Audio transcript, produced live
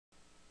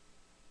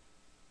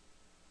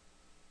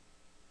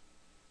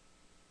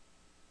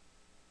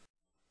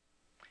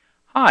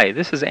Hi,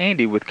 this is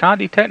Andy with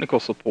Condi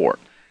Technical Support.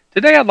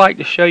 Today I'd like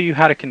to show you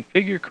how to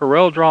configure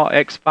CorelDRAW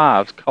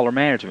X5's color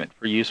management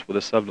for use with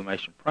a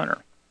sublimation printer.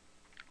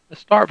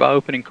 Let's start by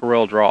opening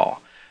CorelDRAW.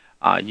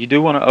 You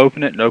do want to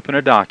open it and open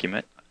a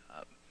document.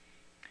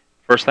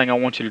 First thing I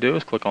want you to do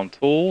is click on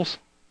Tools,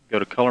 go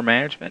to Color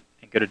Management,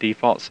 and go to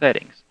Default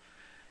Settings.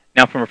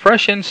 Now from a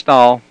fresh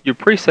install, your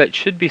preset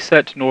should be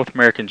set to North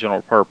American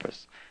General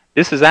Purpose.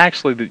 This is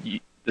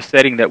actually the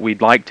setting that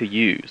we'd like to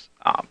use.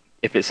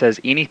 If it says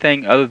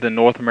anything other than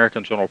North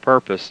American General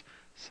Purpose,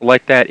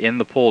 select that in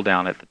the pull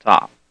down at the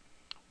top.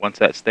 Once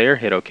that's there,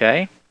 hit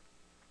OK,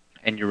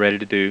 and you're ready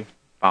to do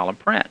File and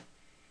Print.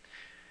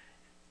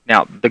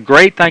 Now, the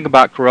great thing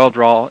about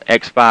CorelDRAW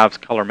X5's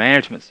color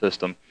management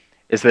system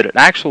is that it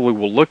actually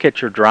will look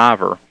at your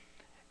driver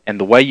and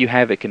the way you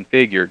have it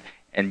configured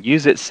and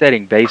use its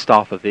setting based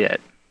off of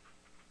it.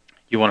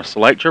 You want to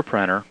select your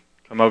printer,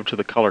 come over to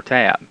the Color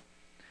tab.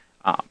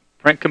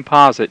 Print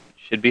Composite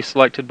should be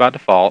selected by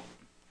default.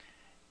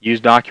 Use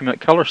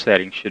Document Color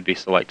Settings should be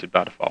selected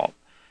by default.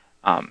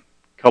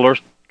 Color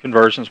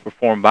Conversions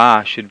Performed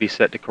By should be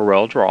set to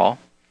CorelDRAW.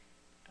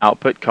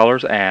 Output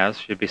Colors As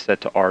should be set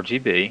to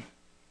RGB.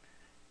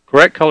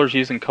 Correct Colors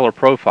Using Color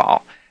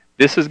Profile.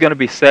 This is going to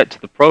be set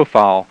to the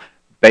profile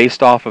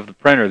based off of the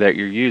printer that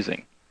you're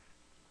using.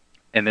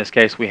 In this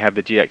case, we have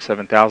the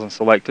GX7000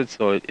 selected,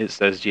 so it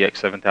says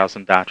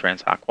GX7000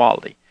 Dye-Trans High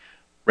Quality.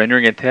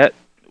 Rendering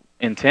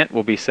Intent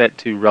will be set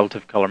to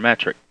Relative Color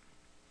Metric.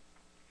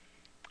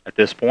 At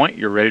this point,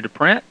 you're ready to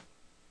print,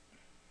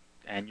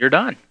 and you're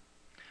done.